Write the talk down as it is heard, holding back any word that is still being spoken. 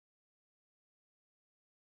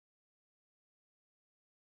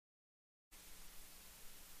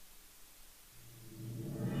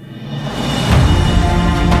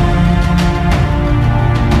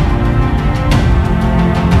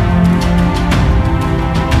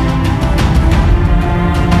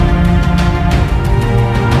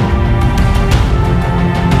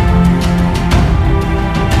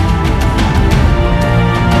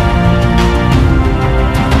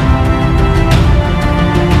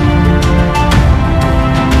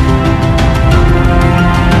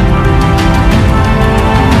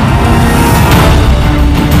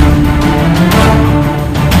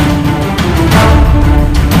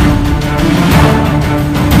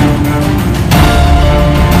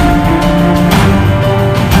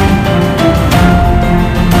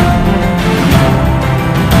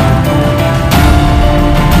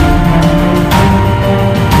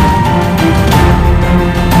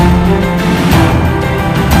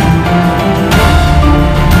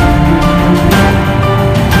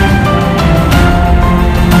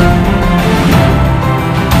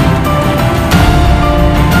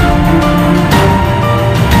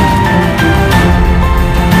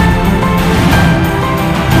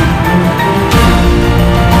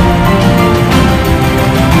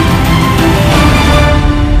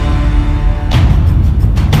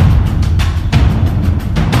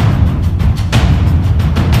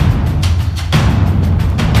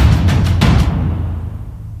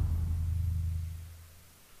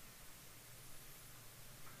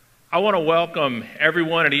I want to welcome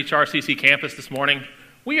everyone at HRCC campus this morning.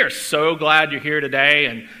 We are so glad you're here today,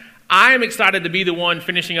 and I am excited to be the one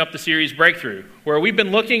finishing up the series Breakthrough, where we've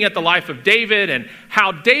been looking at the life of David and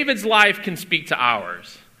how David's life can speak to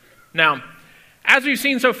ours. Now, as we've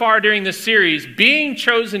seen so far during this series, being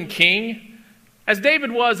chosen king, as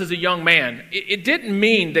David was as a young man, it didn't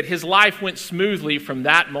mean that his life went smoothly from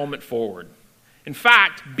that moment forward. In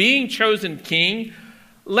fact, being chosen king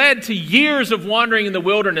led to years of wandering in the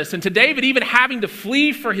wilderness, and to David even having to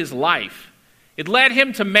flee for his life. It led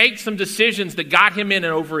him to make some decisions that got him in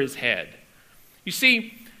and over his head. You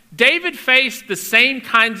see, David faced the same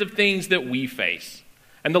kinds of things that we face,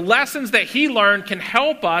 and the lessons that he learned can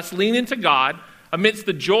help us lean into God amidst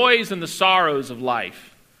the joys and the sorrows of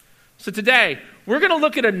life. So today, we're going to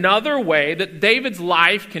look at another way that David's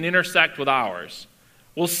life can intersect with ours.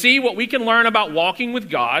 We'll see what we can learn about walking with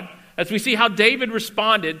God as we see how David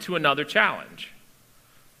responded to another challenge.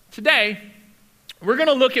 Today, we're going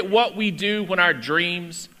to look at what we do when our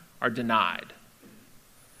dreams are denied.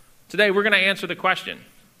 Today, we're going to answer the question,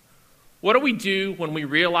 what do we do when we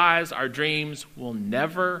realize our dreams will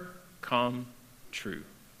never come true?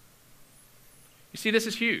 You see, this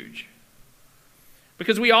is huge,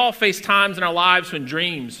 because we all face times in our lives when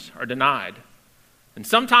dreams are denied. And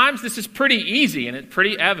sometimes this is pretty easy and it's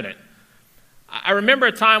pretty evident. I remember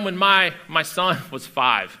a time when my son was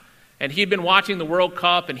 5, and he had been watching the World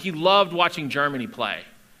Cup, and he loved watching Germany play.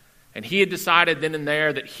 And he had decided then and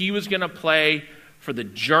there that he was going to play for the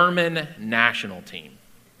German national team.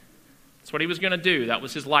 That's what he was going to do. That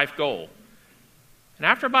was his life goal. And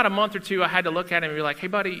after about a month or two, I had to look at him and be like, hey,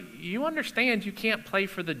 buddy, you understand you can't play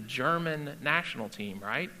for the German national team,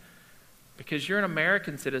 right? Because you're an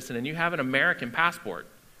American citizen and you have an American passport.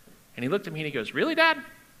 And he looked at me and he goes, really, Dad?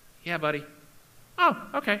 Yeah, buddy. Oh,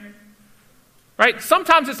 okay. Right?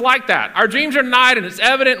 Sometimes it's like that. Our dreams are denied and it's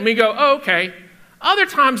evident and we go, oh, okay. Other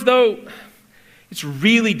times, though, it's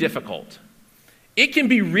really difficult. It can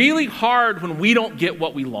be really hard when we don't get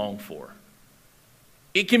what we long for.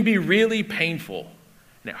 It can be really painful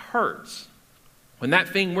and it hurts when that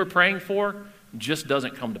thing we're praying for just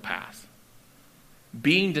doesn't come to pass.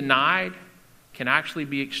 Being denied can actually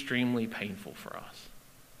be extremely painful for us.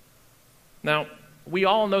 Now, we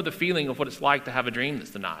all know the feeling of what it's like to have a dream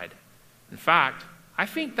that's denied. In fact, I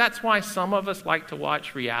think that's why some of us like to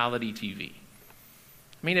watch reality TV.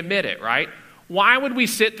 I mean, admit it, right? Why would we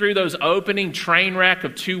sit through those opening train wreck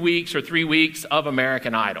of 2 weeks or 3 weeks of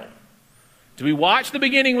American Idol? Do we watch the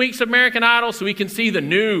beginning weeks of American Idol so we can see the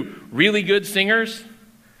new, really good singers?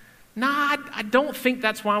 Nah, I don't think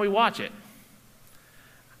that's why we watch it.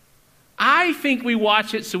 I think we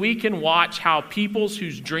watch it so we can watch how people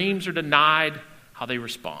whose dreams are denied, how they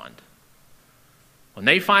respond. When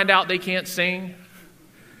they find out they can't sing,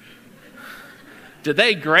 do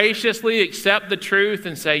they graciously accept the truth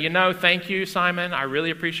and say, thank you, Simon, I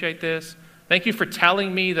really appreciate this. Thank you for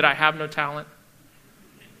telling me that I have no talent.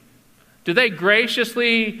 Do they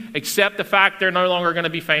graciously accept the fact they're no longer going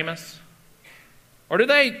to be famous? Or do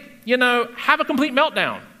they, have a complete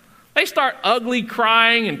meltdown? They start ugly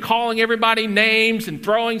crying and calling everybody names and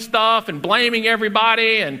throwing stuff and blaming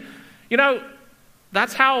everybody. And,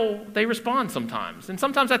 that's how they respond sometimes. And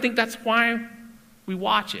sometimes I think that's why we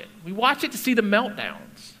watch it. We watch it to see the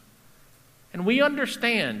meltdowns. And we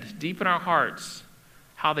understand deep in our hearts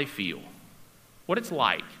how they feel, what it's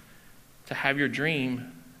like to have your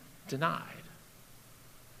dream denied.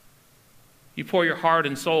 You pour your heart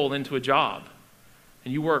and soul into a job,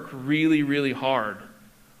 and you work really, really hard,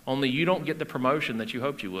 only you don't get the promotion that you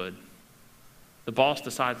hoped you would. The boss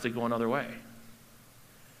decides to go another way.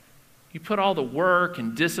 You put all the work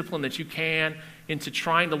and discipline that you can into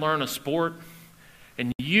trying to learn a sport,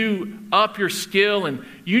 and you up your skill, and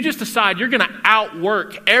you just decide you're going to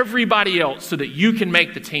outwork everybody else so that you can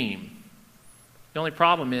make the team. The only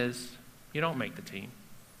problem is you don't make the team.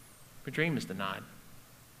 Your dream is denied.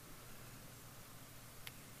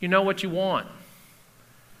 You know what you want,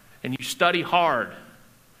 and you study hard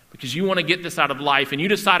because you want to get this out of life, and you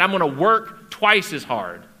decide, I'm going to work twice as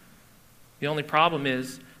hard. The only problem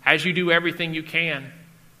is, as you do everything you can,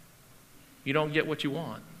 you don't get what you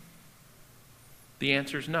want. The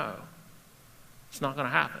answer is no. It's not going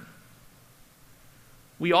to happen.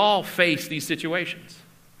 We all face these situations.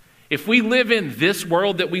 If we live in this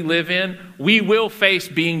world that we live in, we will face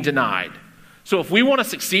being denied. So if we want to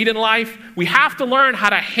succeed in life, we have to learn how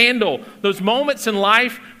to handle those moments in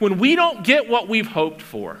life when we don't get what we've hoped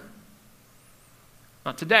for.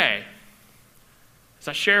 Now today, as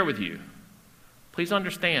I share with you, please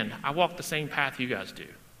understand, I walk the same path you guys do.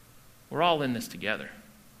 We're all in this together.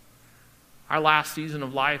 Our last season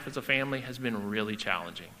of life as a family has been really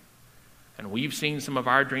challenging. And we've seen some of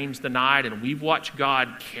our dreams denied, and we've watched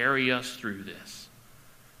God carry us through this.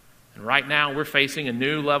 And right now, we're facing a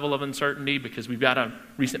new level of uncertainty because we've got a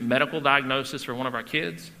recent medical diagnosis for one of our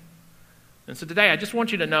kids. And so today, I just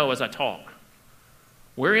want you to know as I talk,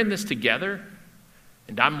 we're in this together,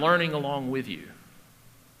 and I'm learning along with you.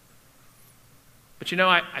 But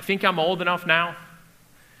I think I'm old enough now,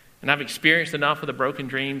 and I've experienced enough of the broken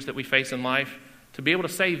dreams that we face in life to be able to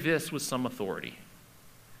say this with some authority.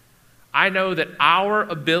 I know that our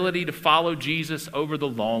ability to follow Jesus over the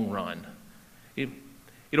long run,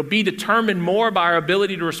 it'll be determined more by our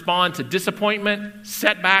ability to respond to disappointment,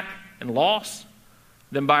 setback, and loss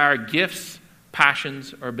than by our gifts,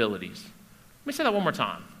 passions, or abilities. Let me say that one more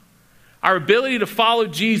time. Our ability to follow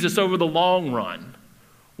Jesus over the long run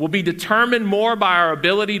will be determined more by our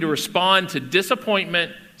ability to respond to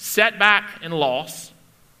disappointment, setback, and loss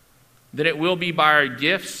than it will be by our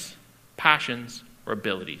gifts, passions, or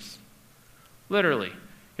abilities. Literally,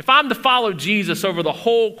 if I'm to follow Jesus over the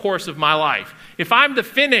whole course of my life, if I'm to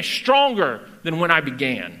finish stronger than when I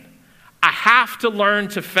began, I have to learn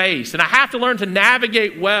to face and I have to learn to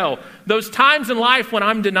navigate well those times in life when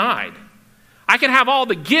I'm denied. I can have all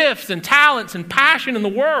the gifts and talents and passion in the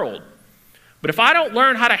world, but if I don't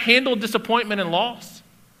learn how to handle disappointment and loss,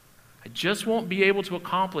 I just won't be able to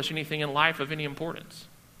accomplish anything in life of any importance.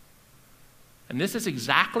 And this is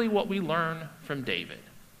exactly what we learn from David.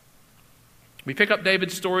 We pick up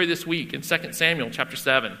David's story this week in 2 Samuel chapter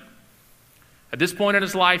 7. At this point in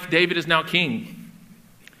his life, David is now king.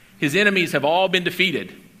 His enemies have all been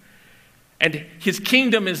defeated, and his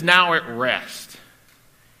kingdom is now at rest.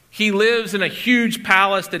 He lives in a huge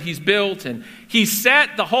palace that he's built, and he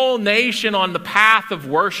set the whole nation on the path of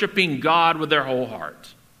worshiping God with their whole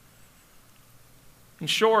heart. In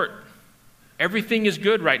short, everything is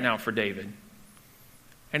good right now for David.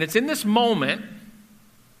 And it's in this moment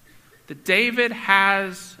that David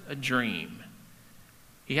has a dream.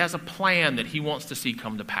 He has a plan that he wants to see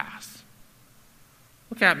come to pass.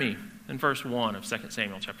 Look at me in verse 1 of 2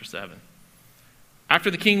 Samuel chapter 7. After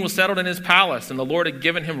the king was settled in his palace and the Lord had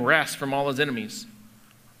given him rest from all his enemies,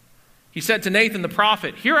 he said to Nathan the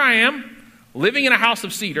prophet, "Here I am, living in a house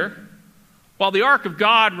of cedar, while the ark of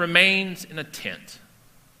God remains in a tent."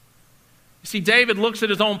 You see, David looks at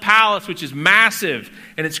his own palace, which is massive,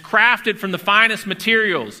 and it's crafted from the finest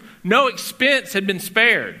materials. No expense had been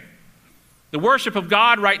spared. The worship of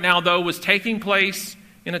God right now, though, was taking place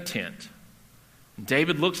in a tent. And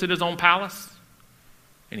David looks at his own palace,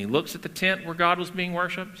 and he looks at the tent where God was being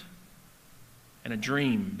worshiped, and a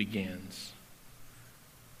dream begins.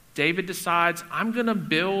 David decides, I'm going to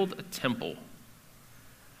build a temple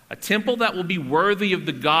that will be worthy of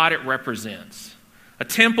the God it represents. A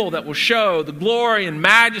temple that will show the glory and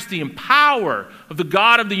majesty and power of the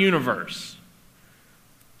God of the universe.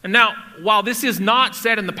 And now, while this is not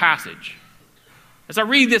said in the passage, as I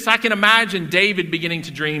read this, I can imagine David beginning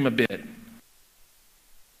to dream a bit.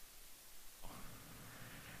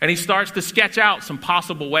 And he starts to sketch out some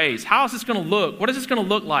possible ways. How is this going to look? What is this going to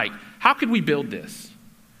look like? How could we build this?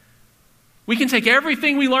 We can take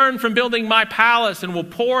everything we learned from building my palace and we'll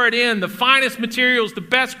pour it in, the finest materials, the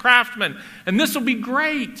best craftsmen, and this will be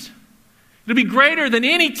great. It'll be greater than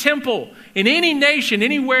any temple in any nation,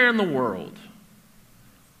 anywhere in the world.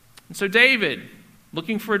 And so David,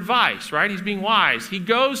 looking for advice, right? He's being wise. He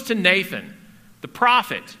goes to Nathan, the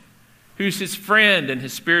prophet, who's his friend and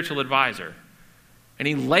his spiritual advisor. And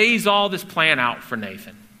he lays all this plan out for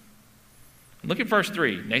Nathan. And look at verse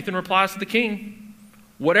 3. Nathan replies to the king,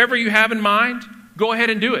 "Whatever you have in mind, go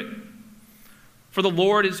ahead and do it, for the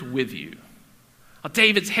Lord is with you." Now,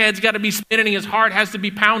 David's head's got to be spinning, his heart has to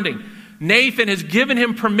be pounding. Nathan has given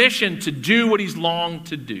him permission to do what he's longed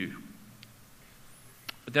to do.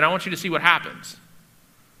 But then I want you to see what happens.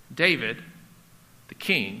 David, the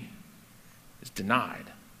king, is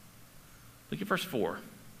denied. Look at verse 4.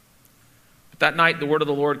 But that night the word of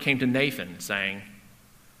the Lord came to Nathan, saying,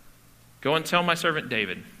 "Go and tell my servant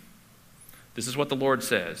David, this is what the Lord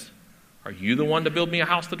says. Are you the one to build me a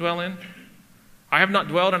house to dwell in? I have not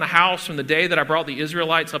dwelled in a house from the day that I brought the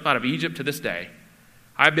Israelites up out of Egypt to this day.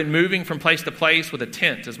 I have been moving from place to place with a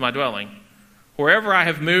tent as my dwelling. Wherever I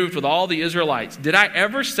have moved with all the Israelites, did I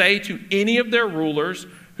ever say to any of their rulers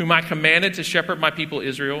whom I commanded to shepherd my people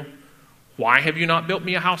Israel, why have you not built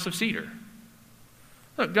me a house of cedar?"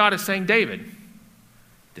 Look, God is saying, David,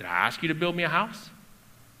 did I ask you to build me a house?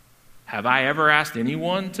 Have I ever asked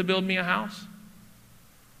anyone to build me a house?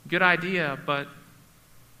 Good idea, but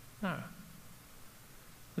no.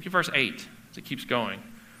 Look at verse 8 as it keeps going.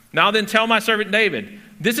 "Now then tell my servant David,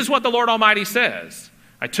 this is what the Lord Almighty says.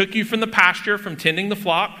 I took you from the pasture, from tending the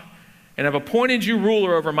flock, and have appointed you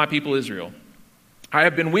ruler over my people Israel. I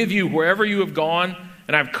have been with you wherever you have gone,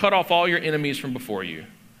 and I have cut off all your enemies from before you.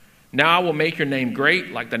 Now I will make your name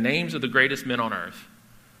great, like the names of the greatest men on earth."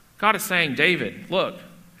 God is saying, David, look,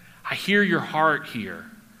 I hear your heart here.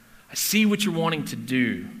 I see what you're wanting to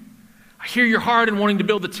do. I hear your heart in wanting to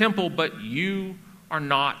build the temple, but you are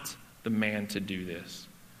not the man to do this.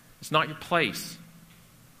 It's not your place.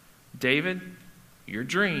 David, your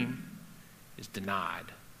dream is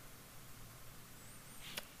denied.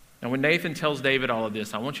 Now, when Nathan tells David all of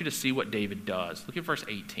this, I want you to see what David does. Look at verse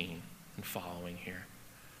 18 and following here.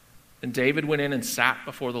 Then David went in and sat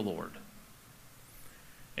before the Lord.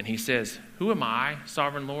 And he says, "Who am I,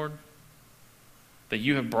 sovereign Lord, that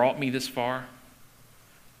you have brought me this far?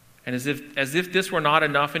 And as if this were not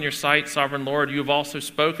enough in your sight, sovereign Lord, you have also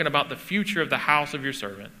spoken about the future of the house of your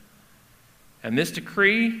servant. And this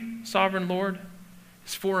decree, sovereign Lord,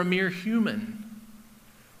 is for a mere human.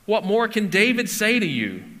 What more can David say to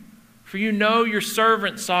you? For you know your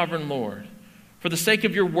servant, sovereign Lord. For the sake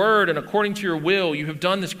of your word and according to your will, you have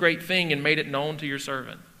done this great thing and made it known to your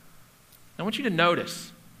servant." I want you to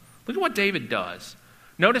notice. Look at what David does.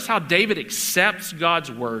 Notice how David accepts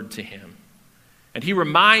God's word to him. And he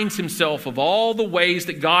reminds himself of all the ways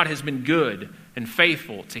that God has been good and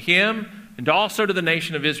faithful to him and also to the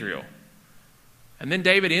nation of Israel. And then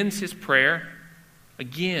David ends his prayer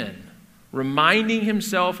again, reminding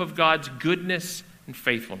himself of God's goodness and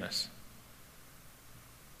faithfulness.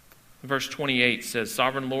 Verse 28 says,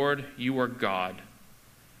 "Sovereign Lord, you are God.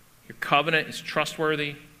 Your covenant is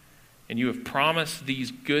trustworthy, and you have promised these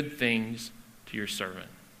good things to your servant."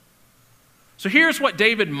 So here's what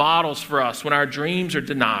David models for us when our dreams are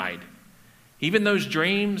denied. Even those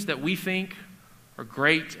dreams that we think are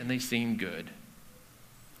great and they seem good.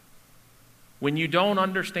 When you don't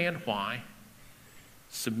understand why,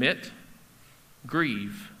 submit,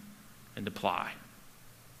 grieve, and apply.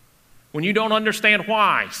 When you don't understand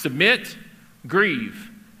why, submit,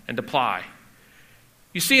 grieve, and apply.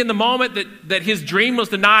 You see, in the moment that his dream was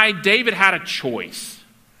denied, David had a choice.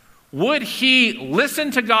 Would he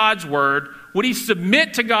listen to God's word? Would he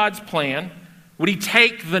submit to God's plan? Would he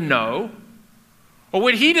take the no? Or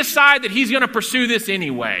would he decide that he's going to pursue this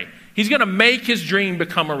anyway? He's going to make his dream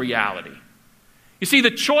become a reality. You see,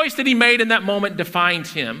 the choice that he made in that moment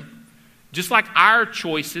defines him, just like our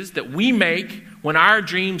choices that we make when our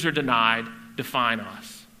dreams are denied define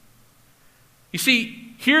us. You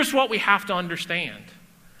see, here's what we have to understand.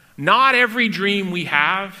 Not every dream we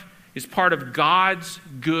have is part of God's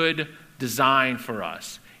good design for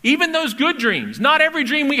us. Even those good dreams, not every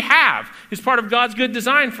dream we have is part of God's good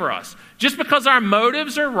design for us. Just because our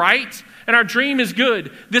motives are right and our dream is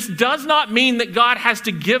good, this does not mean that God has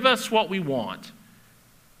to give us what we want.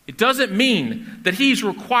 It doesn't mean that he's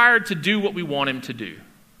required to do what we want him to do.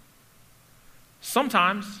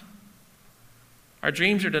 Sometimes our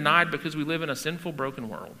dreams are denied because we live in a sinful, broken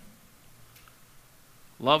world.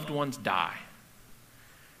 Loved ones die,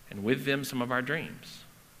 and with them some of our dreams.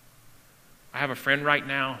 I have a friend right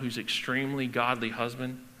now whose extremely godly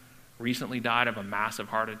husband recently died of a massive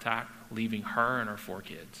heart attack, leaving her and her 4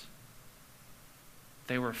 kids.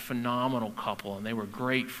 They were a phenomenal couple, and they were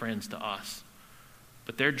great friends to us.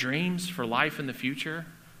 But their dreams for life in the future,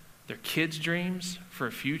 their kids' dreams for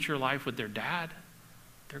a future life with their dad,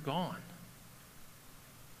 they're gone.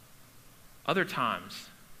 Other times,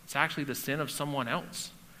 it's actually the sin of someone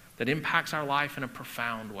else that impacts our life in a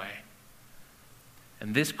profound way.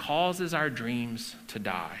 And this causes our dreams to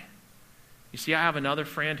die. You see, I have another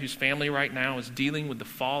friend whose family right now is dealing with the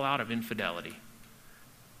fallout of infidelity.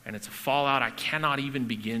 And it's a fallout I cannot even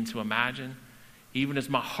begin to imagine, even as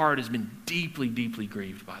my heart has been deeply, deeply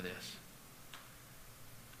grieved by this.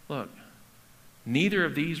 Look, neither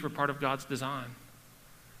of these were part of God's design.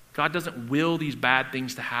 God doesn't will these bad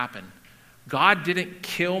things to happen. God didn't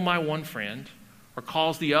kill my one friend or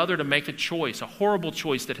cause the other to make a choice, a horrible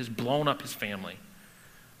choice that has blown up his family.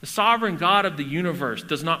 The sovereign God of the universe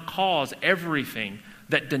does not cause everything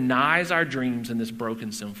that denies our dreams in this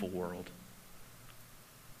broken, sinful world.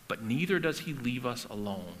 But neither does he leave us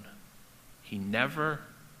alone. He never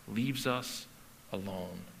leaves us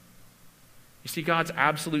alone. You see, God's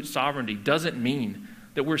absolute sovereignty doesn't mean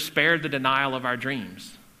that we're spared the denial of our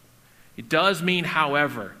dreams. It does mean,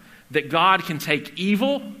 however, that God can take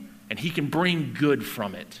evil and he can bring good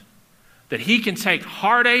from it. That he can take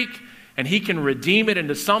heartache and he can redeem it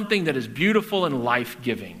into something that is beautiful and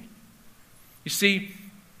life-giving. You see,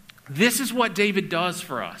 this is what David does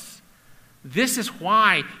for us. This is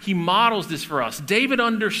why he models this for us. David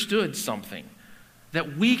understood something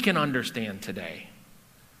that we can understand today.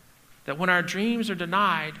 That when our dreams are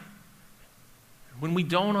denied, When we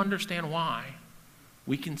don't understand why,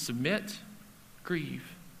 we can submit,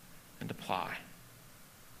 grieve, and apply.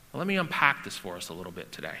 Well, let me unpack this for us a little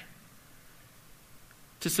bit today.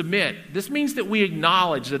 To submit, this means that we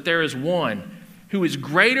acknowledge that there is one who is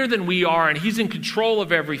greater than we are, and he's in control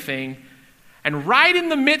of everything. And right in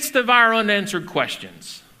the midst of our unanswered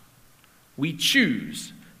questions, we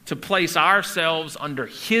choose to place ourselves under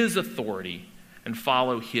his authority and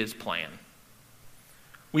follow his plan.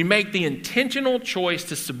 We make the intentional choice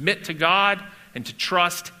to submit to God and to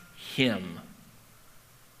trust him.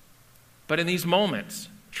 But in these moments,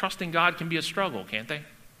 trusting God can be a struggle, can't they?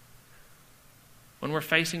 When we're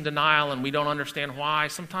facing denial and we don't understand why,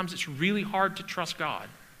 sometimes it's really hard to trust God.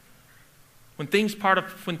 When things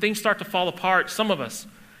start to fall apart, some of us,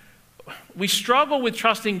 we struggle with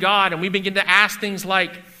trusting God, and we begin to ask things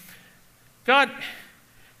like, God,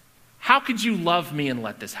 how could you love me and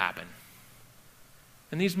let this happen?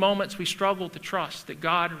 In these moments, we struggle to trust that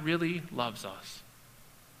God really loves us.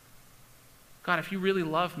 God, if you really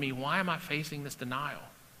love me, why am I facing this denial?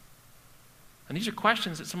 And these are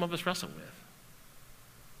questions that some of us wrestle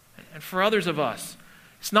with. And for others of us,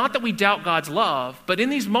 it's not that we doubt God's love, but in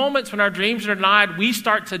these moments when our dreams are denied, we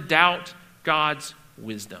start to doubt God's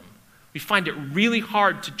wisdom. We find it really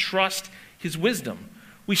hard to trust his wisdom.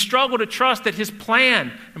 We struggle to trust that his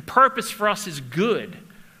plan and purpose for us is good.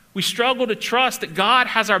 We struggle to trust that God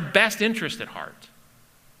has our best interest at heart.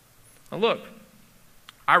 Now look,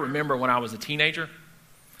 I remember when I was a teenager,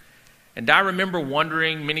 and I remember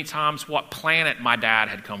wondering many times what planet my dad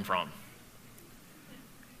had come from.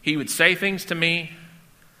 He would say things to me,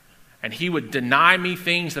 and he would deny me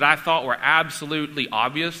things that I thought were absolutely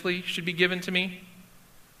obviously should be given to me.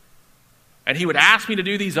 And he would ask me to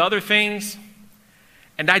do these other things,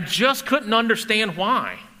 and I just couldn't understand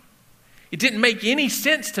why. It didn't make any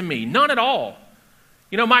sense to me, none at all.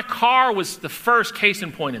 You know, my car was the first case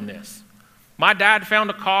in point in this. My dad found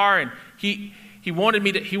a car, and he wanted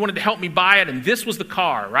to help me buy it, and this was the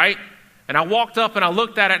car, right? And I walked up and I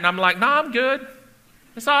looked at it, and I'm like, "No, I'm good.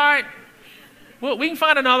 It's all right. Well, we can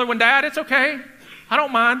find another one, Dad. It's okay. I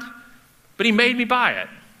don't mind." But he made me buy it.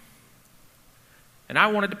 And I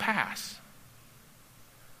wanted to pass.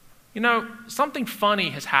 You know, something funny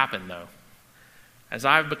has happened, though, as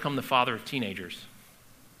I've become the father of teenagers.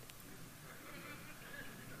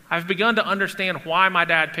 I've begun to understand why my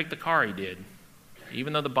dad picked the car he did,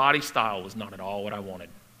 even though the body style was not at all what I wanted.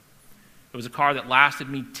 It was a car that lasted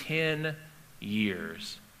me 10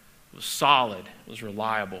 years. It was solid. It was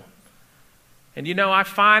reliable. And you know, I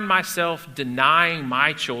find myself denying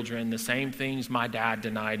my children the same things my dad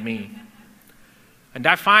denied me. And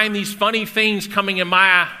I find these funny things coming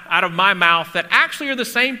out of my mouth that actually are the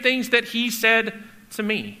same things that he said to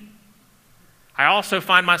me. I also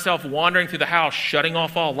find myself wandering through the house, shutting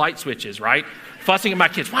off all light switches, right? Fussing at my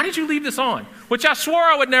kids. "Why did you leave this on?" Which I swore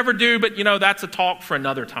I would never do, but you know, that's a talk for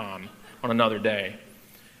another time, on another day.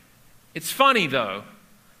 It's funny, though,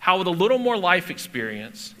 how with a little more life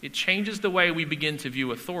experience, it changes the way we begin to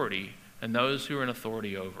view authority and those who are in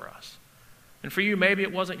authority over us. And for you, maybe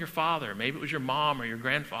it wasn't your father. Maybe it was your mom or your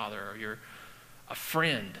grandfather or a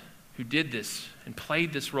friend who did this and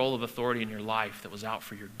played this role of authority in your life that was out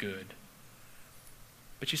for your good.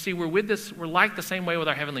 But you see, we're like the same way with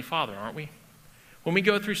our Heavenly Father, aren't we? When we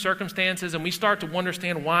go through circumstances and we start to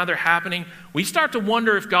understand why they're happening, we start to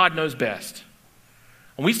wonder if God knows best.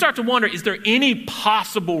 And we start to wonder, is there any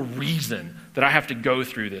possible reason that I have to go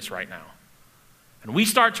through this right now? And we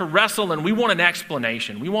start to wrestle and we want an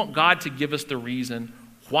explanation. We want God to give us the reason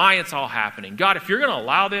why it's all happening. God, if you're going to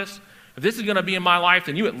allow this, if this is going to be in my life,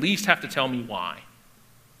 then you at least have to tell me why.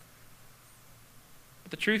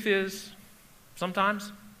 But the truth is,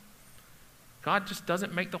 sometimes God just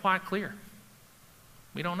doesn't make the why clear.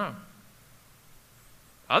 We don't know.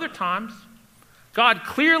 Other times, God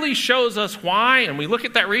clearly shows us why, and we look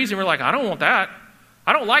at that reason, we're like, "I don't want that.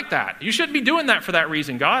 I don't like that. You shouldn't be doing that for that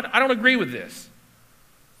reason, God. I don't agree with this."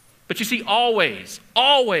 But you see, always,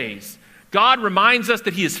 God reminds us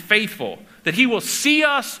that he is faithful, that he will see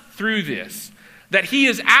us through this, that he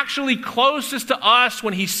is actually closest to us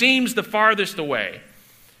when he seems the farthest away,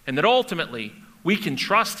 and that ultimately we can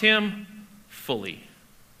trust him fully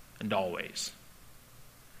and always.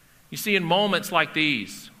 You see, in moments like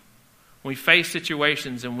these, when we face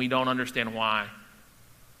situations and we don't understand why,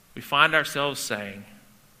 we find ourselves saying,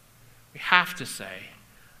 we have to say,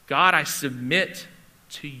 "God, I submit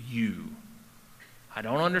to you. I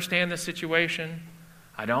don't understand this situation.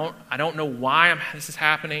 I don't know why this is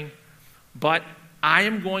happening, but I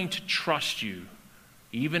am going to trust you,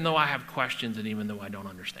 even though I have questions and even though I don't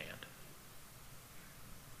understand."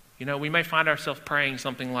 You know, we may find ourselves praying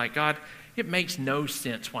something like, "God, it makes no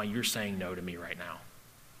sense why you're saying no to me right now.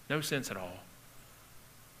 No sense at all.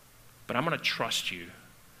 But I'm going to trust you.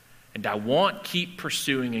 And I won't keep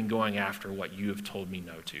pursuing and going after what you have told me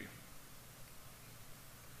no to.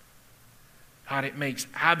 God, it makes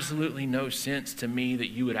absolutely no sense to me that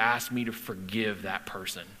you would ask me to forgive that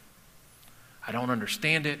person. I don't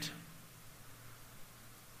understand it.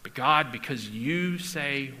 But God, because you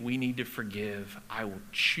say we need to forgive, I will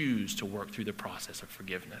choose to work through the process of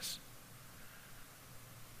forgiveness.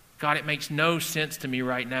 God, it makes no sense to me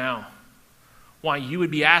right now why you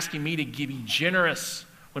would be asking me to be generous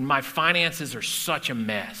when my finances are such a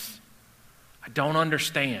mess. I don't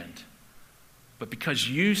understand. But because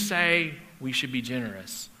you say we should be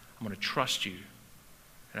generous, I'm going to trust you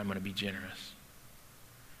and I'm going to be generous.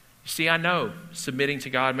 You see, I know submitting to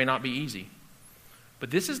God may not be easy,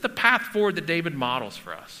 but this is the path forward that David models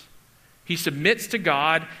for us. He submits to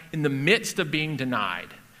God in the midst of being denied.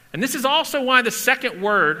 And this is also why the second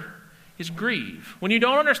word is grieve. When you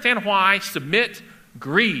don't understand why, submit,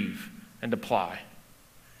 grieve, and apply.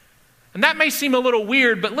 And that may seem a little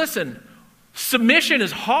weird, but listen, submission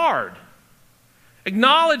is hard.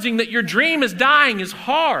 Acknowledging that your dream is dying is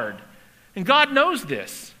hard. And God knows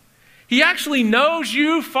this. He actually knows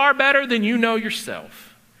you far better than you know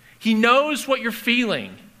yourself. He knows what you're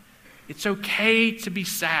feeling. It's okay to be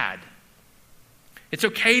sad. It's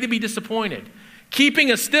okay to be disappointed.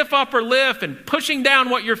 Keeping a stiff upper lip and pushing down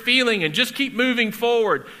what you're feeling and just keep moving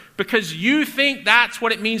forward because you think that's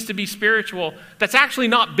what it means to be spiritual, that's actually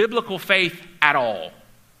not biblical faith at all.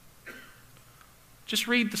 Just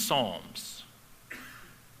read the Psalms.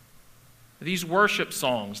 These worship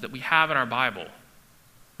songs that we have in our Bible,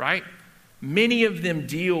 right? Many of them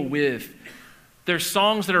deal with, there's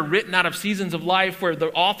songs that are written out of seasons of life where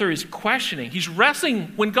the author is questioning. He's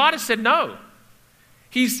wrestling when God has said no.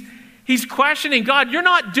 He's questioning, God, you're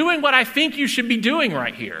not doing what I think you should be doing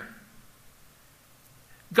right here.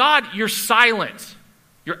 God, you're silent.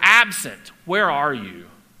 You're absent. Where are you?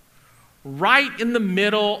 Right in the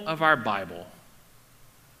middle of our Bible,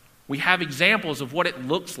 we have examples of what it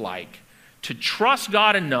looks like to trust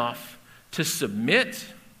God enough to submit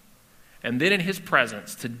and then in his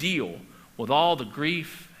presence to deal with all the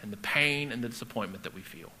grief and the pain and the disappointment that we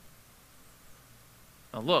feel.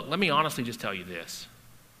 Now look, let me honestly just tell you this.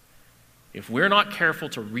 If we're not careful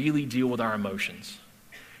to really deal with our emotions,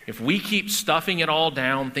 if we keep stuffing it all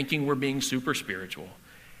down thinking we're being super spiritual,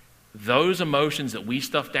 those emotions that we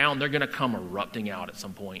stuff down, they're going to come erupting out at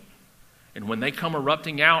some point. And when they come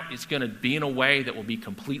erupting out, it's going to be in a way that will be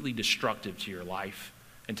completely destructive to your life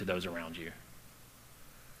and to those around you.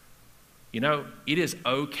 You know, it is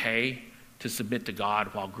okay to submit to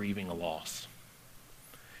God while grieving a loss.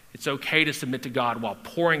 It's okay to submit to God while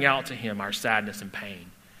pouring out to him our sadness and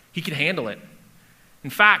pain. He can handle it. In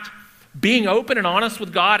fact, being open and honest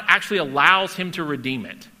with God actually allows him to redeem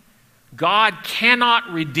it. God cannot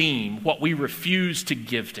redeem what we refuse to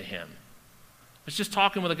give to him. I was just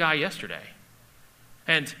talking with a guy yesterday,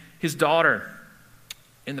 and his daughter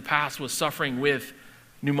in the past was suffering with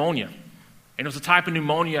pneumonia. And it was a type of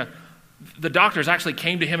pneumonia. The doctors actually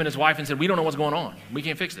came to him and his wife and said, we don't know what's going on. We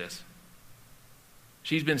can't fix this.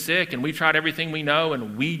 She's been sick, and we've tried everything we know,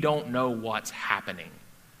 and we don't know what's happening.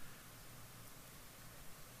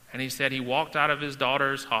 And he said he walked out of his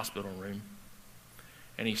daughter's hospital room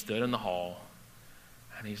and he stood in the hall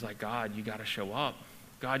and he's like, God, you got to show up.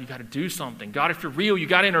 God, you got to do something. God, if you're real, you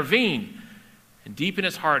got to intervene. And deep in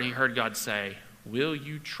his heart, he heard God say, will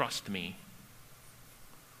you trust me?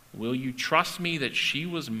 Will you trust me that she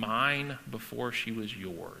was mine before she was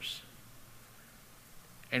yours?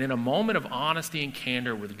 And in a moment of honesty and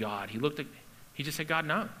candor with God, he just said, God,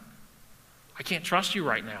 no. I can't trust you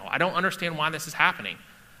right now. I don't understand why this is happening.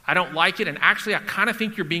 I don't like it, and actually I kind of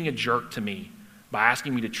think you're being a jerk to me by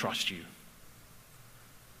asking me to trust you.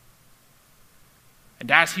 And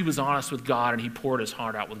as he was honest with God and he poured his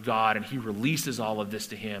heart out with God and he releases all of this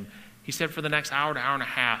to him, he said for the next hour to hour and a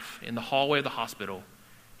half in the hallway of the hospital,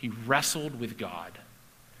 he wrestled with God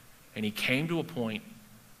and he came to a point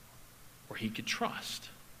where he could trust.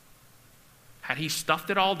 Had he stuffed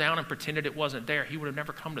it all down and pretended it wasn't there, he would have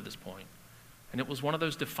never come to this point. And it was one of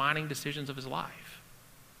those defining decisions of his life.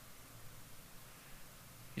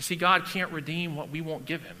 You see, God can't redeem what we won't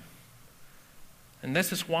give him. And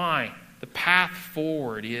this is why the path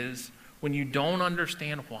forward is when you don't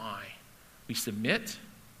understand why, we submit,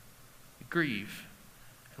 we grieve,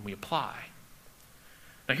 and we apply.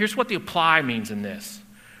 Now here's what the apply means in this.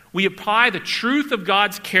 We apply the truth of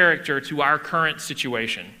God's character to our current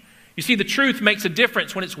situation. You see, the truth makes a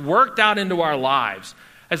difference when it's worked out into our lives.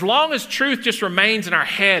 As long as truth just remains in our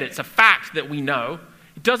head, it's a fact that we know.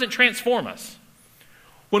 It doesn't transform us.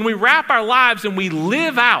 When we wrap our lives and we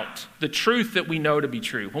live out the truth that we know to be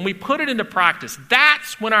true, when we put it into practice,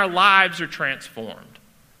 that's when our lives are transformed.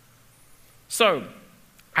 So,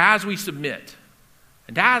 as we submit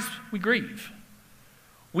and as we grieve,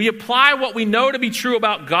 we apply what we know to be true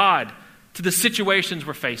about God to the situations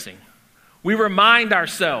we're facing. We remind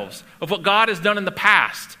ourselves of what God has done in the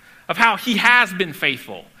past, of how he has been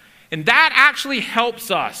faithful. And that actually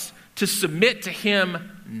helps us to submit to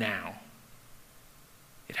him now.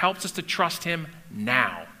 It helps us to trust him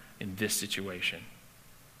now in this situation.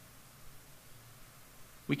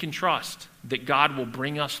 We can trust that God will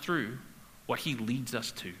bring us through what he leads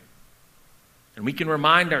us to. And we can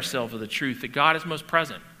remind ourselves of the truth that God is most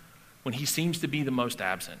present when he seems to be the most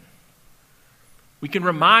absent. We can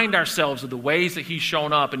remind ourselves of the ways that he's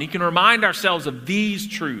shown up, and he can remind ourselves of these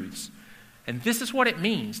truths. And this is what it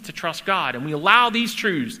means to trust God. And we allow these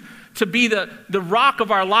truths to be the rock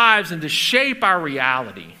of our lives and to shape our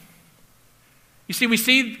reality. You see, we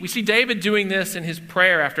see David doing this in his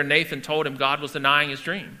prayer after Nathan told him God was denying his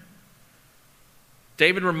dream.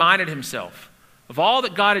 David reminded himself of all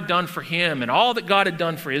that God had done for him and all that God had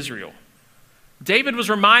done for Israel. David was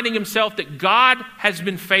reminding himself that God has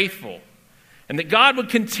been faithful and that God would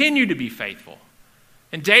continue to be faithful.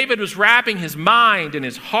 And David was wrapping his mind and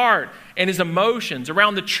his heart and his emotions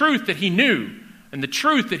around the truth that he knew and the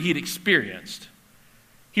truth that he had experienced.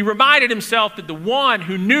 He reminded himself that the one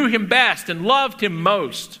who knew him best and loved him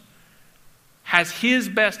most has his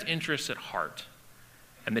best interests at heart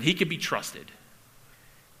and that he could be trusted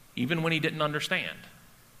even when he didn't understand.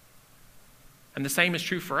 And the same is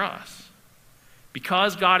true for us.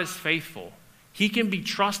 Because God is faithful, he can be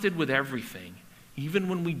trusted with everything, even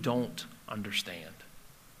when we don't understand.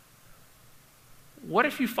 What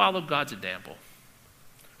if you followed God's example?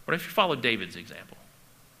 What if you followed David's example?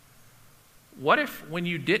 What if when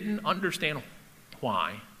you didn't understand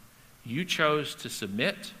why, you chose to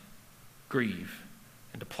submit, grieve,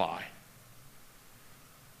 and apply?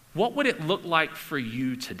 What would it look like for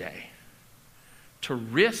you today to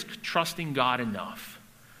risk trusting God enough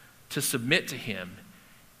to submit to him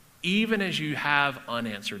even as you have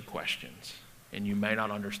unanswered questions and you may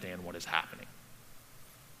not understand what is happening?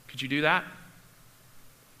 Could you do that?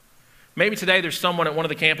 Maybe today there's someone at one of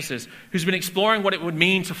the campuses who's been exploring what it would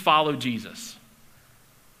mean to follow Jesus,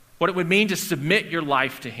 what it would mean to submit your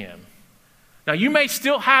life to him. Now, you may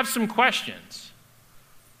still have some questions,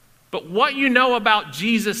 but what you know about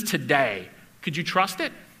Jesus today, could you trust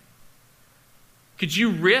it? Could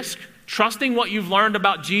you risk trusting what you've learned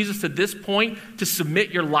about Jesus to this point to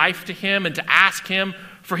submit your life to him and to ask him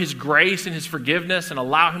for his grace and his forgiveness and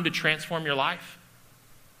allow him to transform your life?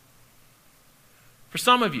 For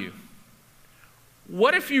some of you,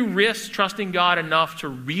 what if you risk trusting God enough to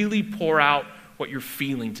really pour out what you're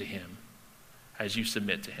feeling to him as you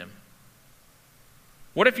submit to him?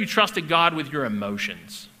 What if you trusted God with your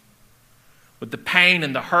emotions, with the pain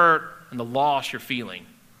and the hurt and the loss you're feeling?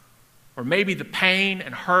 Or maybe the pain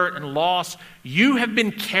and hurt and loss you have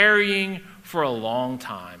been carrying for a long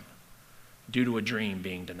time due to a dream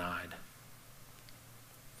being denied.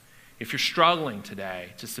 If you're struggling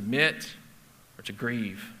today to submit or to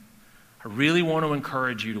grieve, I really want to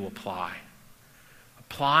encourage you to apply.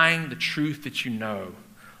 Applying the truth that you know,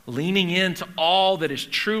 leaning into all that is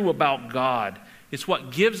true about God, is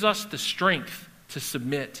what gives us the strength to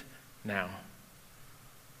submit now.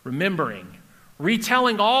 Remembering,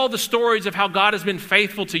 retelling all the stories of how God has been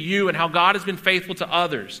faithful to you and how God has been faithful to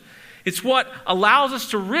others. It's what allows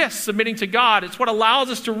us to risk submitting to God. It's what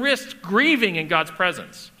allows us to risk grieving in God's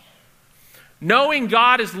presence. Knowing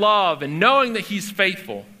God is love and knowing that he's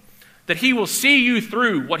faithful, that he will see you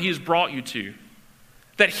through what he has brought you to,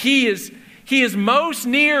 that he is most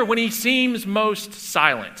near when he seems most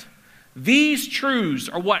silent. These truths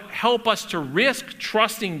are what help us to risk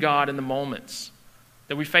trusting God in the moments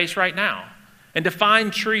that we face right now and to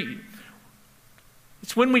find truth.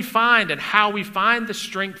 It's when we find and how we find the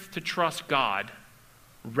strength to trust God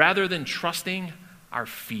rather than trusting our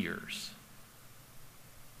fears.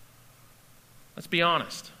 Let's be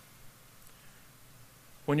honest.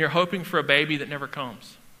 When you're hoping for a baby that never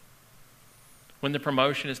comes, when the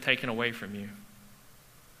promotion is taken away from you,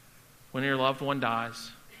 when your loved one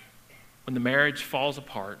dies, when the marriage falls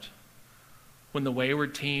apart, when the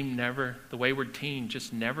wayward teen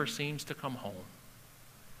just never seems to come home,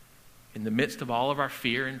 in the midst of all of our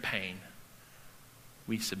fear and pain,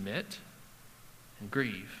 we submit and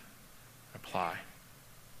grieve and apply.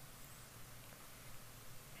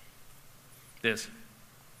 This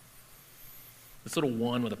little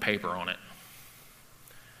one with a paper on it.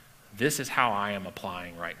 This is how I am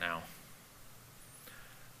applying right now.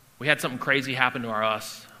 We had something crazy happen to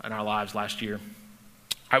us in our lives last year.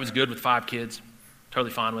 I was good with 5 kids,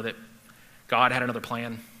 totally fine with it. God had another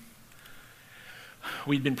plan.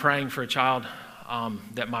 We'd been praying for a child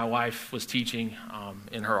that my wife was teaching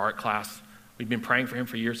in her art class. We'd been praying for him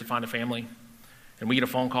for years to find a family. And we get a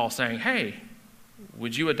phone call saying, hey,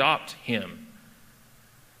 would you adopt him?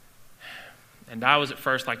 And I was at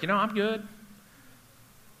first like, I'm good.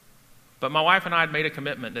 But my wife and I had made a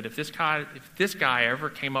commitment that if this guy ever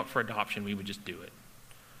came up for adoption, we would just do it.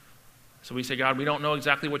 So we said, God, we don't know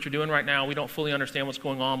exactly what you're doing right now. We don't fully understand what's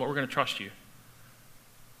going on, but we're going to trust you.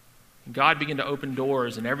 And God began to open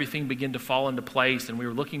doors, and everything began to fall into place, and we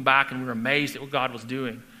were looking back, and we were amazed at what God was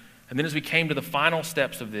doing. And then as we came to the final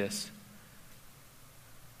steps of this,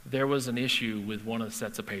 there was an issue with one of the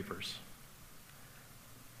sets of papers,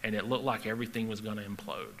 and it looked like everything was going to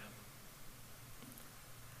implode.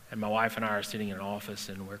 And my wife and I are sitting in an office,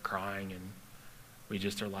 and we're crying, and we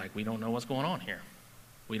just are like, we don't know what's going on here.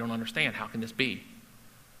 We don't understand. How can this be?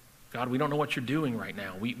 God, we don't know what you're doing right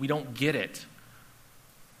now. We don't get it.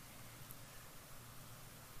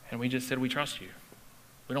 And we just said, we trust you.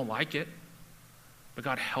 We don't like it, but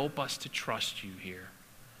God, help us to trust you here.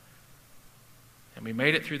 And we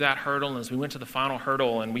made it through that hurdle, and as we went to the final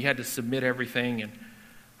hurdle, and we had to submit everything, and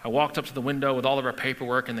I walked up to the window with all of our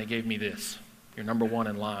paperwork, and they gave me this. You're number 1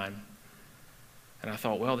 in line. And I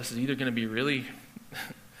thought, well, this is either going to be really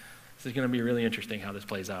interesting how this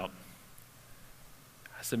plays out.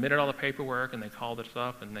 I submitted all the paperwork, and they called us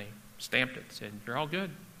up, and they stamped it, said, you're all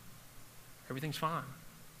good. Everything's fine.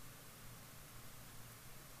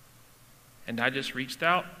 And I just reached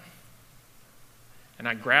out, and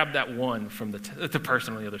I grabbed that 1 from the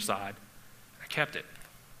person on the other side. I kept it.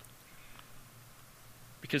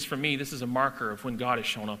 Because for me, this is a marker of when God has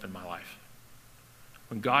shown up in my life.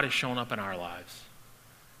 When God has shown up in our lives.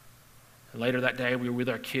 And later that day, we were with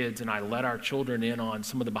our kids, and I let our children in on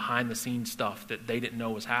some of the behind-the-scenes stuff that they didn't know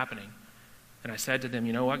was happening. And I said to them,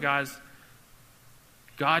 you know what, guys?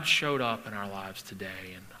 God showed up in our lives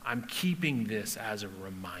today, and I'm keeping this as a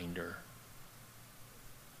reminder.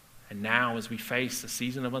 And now, as we face a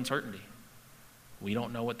season of uncertainty, we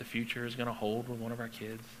don't know what the future is going to hold with one of our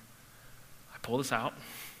kids. I pull this out,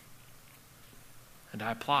 and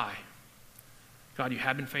I apply. God, you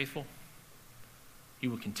have been faithful.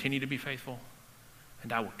 You will continue to be faithful.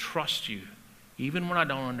 And I will trust you even when I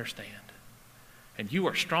don't understand. And you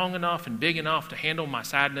are strong enough and big enough to handle my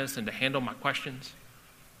sadness and to handle my questions.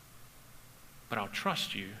 But I'll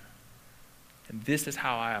trust you. And this is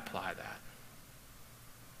how I apply that.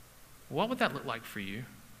 What would that look like for you?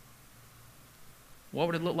 What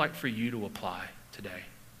would it look like for you to apply today?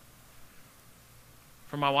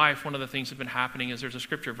 For my wife, one of the things that's been happening is there's a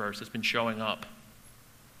scripture verse that's been showing up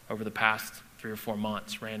over the past 3 or 4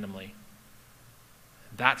 months randomly.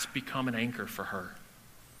 That's become an anchor for her.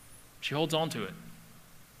 She holds on to it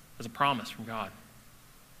as a promise from God.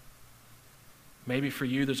 Maybe for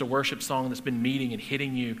you, there's a worship song that's been meeting and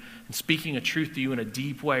hitting you and speaking a truth to you in a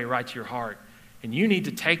deep way right to your heart. And you need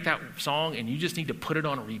to take that song and you just need to put it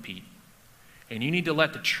on a repeat. And you need to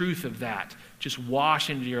let the truth of that just wash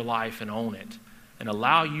into your life and own it and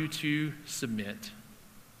allow you to submit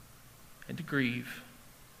and to grieve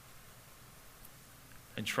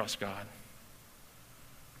and trust God.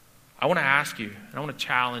 I want to ask you, and I want to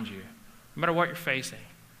challenge you, no matter what you're facing,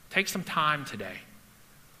 take some time today.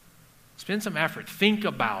 Spend some effort. Think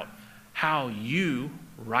about how you,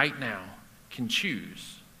 right now, can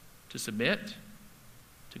choose to submit,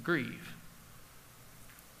 to grieve,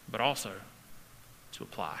 but also to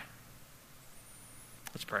apply.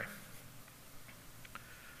 Let's pray.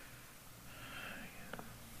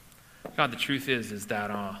 God, the truth is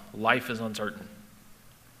that life is uncertain.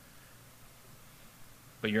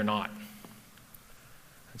 But you're not.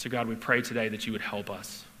 And so, God, we pray today that you would help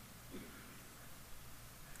us.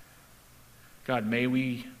 God, may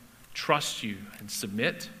we trust you and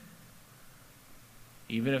submit,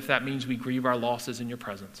 even if that means we grieve our losses in your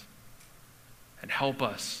presence. And help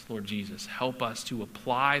us, Lord Jesus, help us to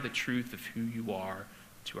apply the truth of who you are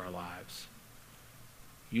to our lives.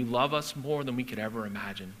 You love us more than we could ever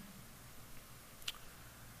imagine.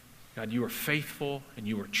 God, you are faithful and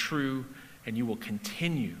you are true, and you will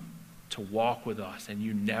continue to walk with us, and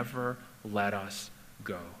you never let us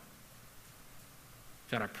go.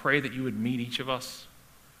 God, I pray that you would meet each of us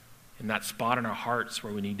in that spot in our hearts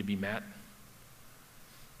where we need to be met.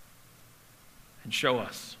 And show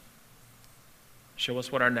us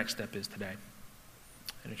what our next step is today.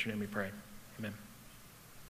 And in your name we pray. Amen.